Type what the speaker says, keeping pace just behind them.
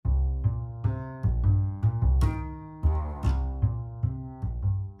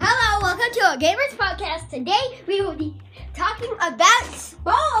welcome to a Gamers Podcast. Today we will be talking about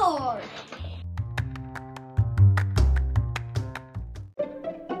Spore.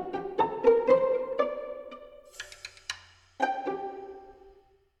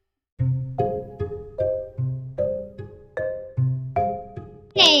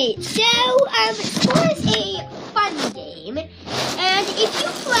 Okay, so Spore is a fun game, and if you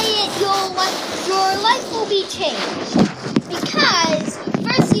play it, your life will be changed. Because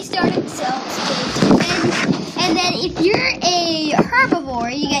first you start at the stage, and then if you're a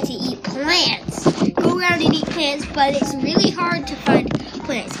herbivore, you get to eat plants. Go around and eat plants, but it's really hard to find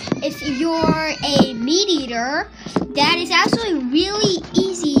plants. If you're a meat eater, that is actually really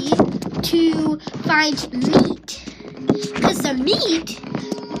easy to find meat. Because the meat,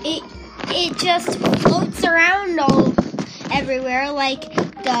 it just floats around everywhere like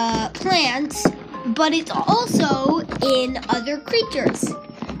the plants, but it's also in other creatures.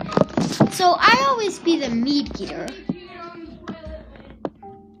 So I always be the meat eater.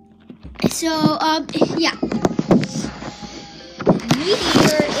 So, yeah. Meat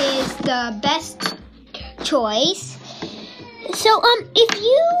eater is the best choice. So, if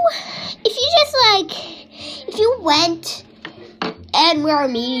you went and were a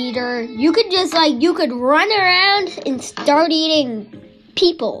meat eater, you could run around and start eating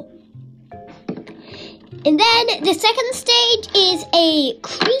people. And then the second stage is a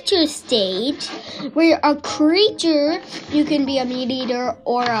creature stage, where a creature, you can be a meat eater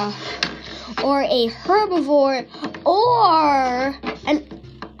or a herbivore, or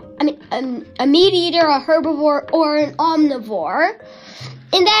a meat eater, a herbivore, or an omnivore.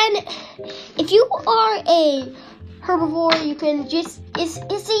 And then if you are a herbivore, you can it's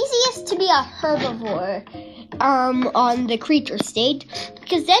easiest to be a herbivore on the creature stage,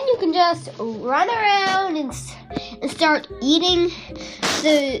 because then you can just run around and start eating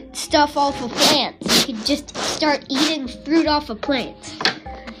the stuff off of plants. You can just start eating fruit off of plants.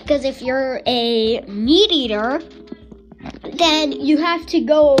 Because if you're a meat eater, then you have to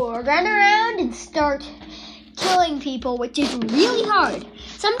go run around and start killing people, which is really hard.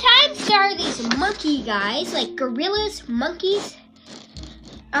 Sometimes there are these monkey guys, like gorillas, monkeys,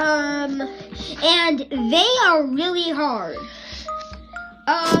 and they are really hard.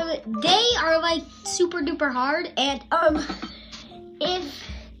 They are like super duper hard, and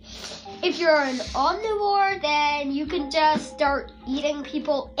if you're an omnivore, then you can just start eating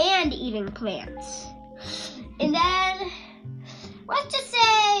people and eating plants. And then let's just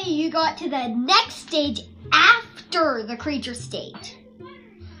say you got to the next stage after the creature stage.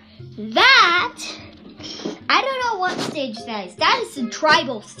 I don't know what stage that is. That is the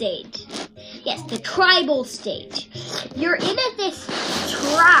tribal stage. Yes, the tribal stage. You're in this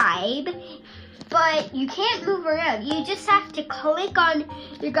tribe, but you can't move around. You just have to click on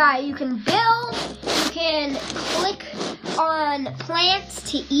your guy. You can build, you can click on plants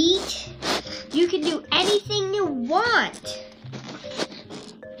to eat. You can do anything you want.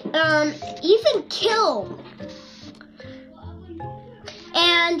 Even kill.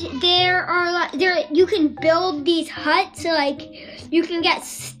 And you can build these huts, like you can get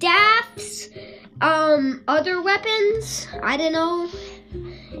staffs, other weapons, I don't know.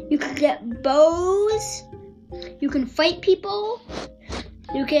 You can get bows, you can fight people,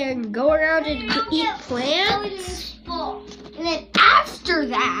 you can go around and eat plants. And then after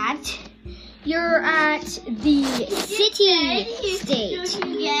that, you're at the city stage.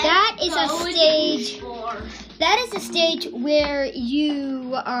 That is a stage where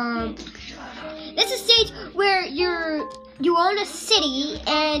you that's a stage where you own a city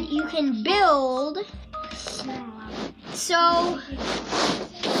and you can build. So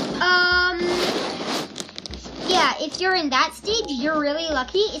yeah, if you're in that stage, you're really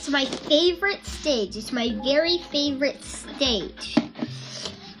lucky. It's my favorite stage. It's my very favorite stage.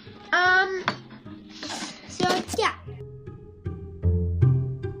 So yeah.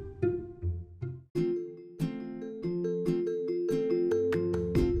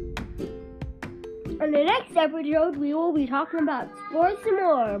 On the next episode, we will be talking about Spore some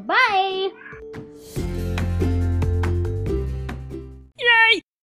more. Bye!